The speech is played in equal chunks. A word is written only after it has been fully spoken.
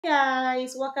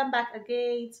Guys, welcome back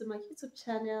again to my YouTube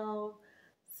channel.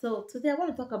 So today I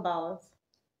want to talk about,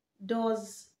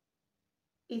 does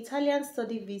Italian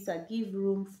study visa give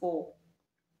room for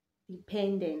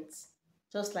dependents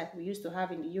just like we used to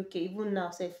have in the UK? Even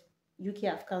now, say UK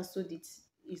have cancelled it,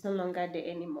 it's no longer there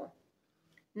anymore.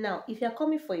 Now, if you're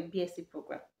coming for a BSc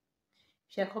program,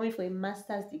 if you're coming for a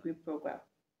master's degree program,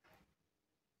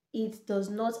 it does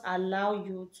not allow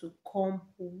you to come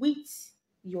with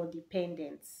your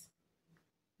dependents.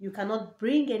 You cannot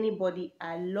bring anybody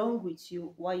along with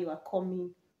you while you are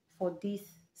coming for this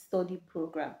study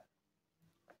program.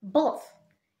 But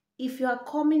if you are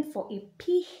coming for a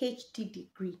PhD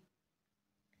degree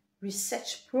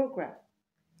research program,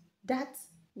 that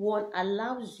one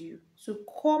allows you to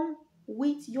come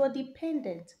with your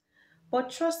dependent.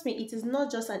 But trust me, it is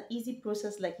not just an easy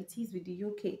process like it is with the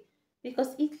UK,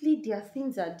 because Italy, their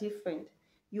things are different.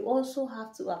 You also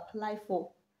have to apply for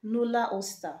Nulla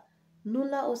Osta.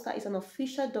 Nulla Osta is an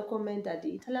official document that the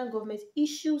Italian government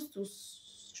issues to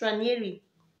stranieri,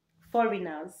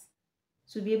 foreigners,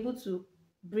 to be able to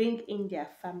bring in their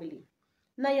family.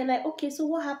 Now you're like, okay, so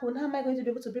what happened? How am I going to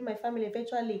be able to bring my family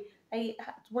eventually?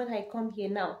 When I come here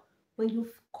now, when you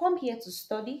come here to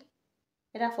study,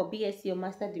 either for BSc or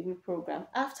master degree program,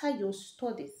 after your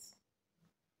studies,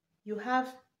 you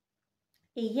have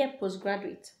a year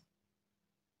postgraduate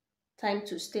time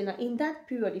to stay. Now, in that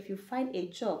period, if you find a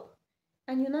job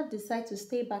and you not decide to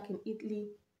stay back in Italy,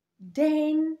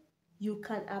 then you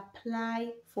can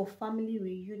apply for family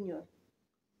reunion.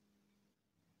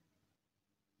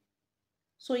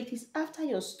 So it is after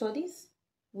your studies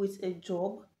with a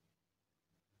job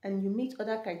and you meet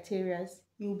other criteria,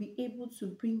 you'll be able to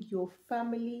bring your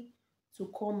family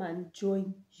to come and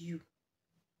join you.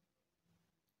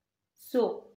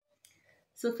 So,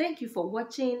 thank you for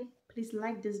watching. Please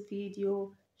like this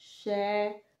video,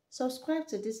 share, subscribe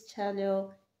to this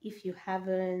channel if you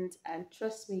haven't, and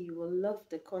trust me, you will love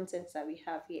the contents that we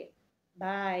have here.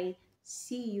 Bye.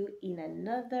 See you in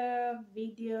another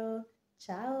video.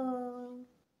 Ciao.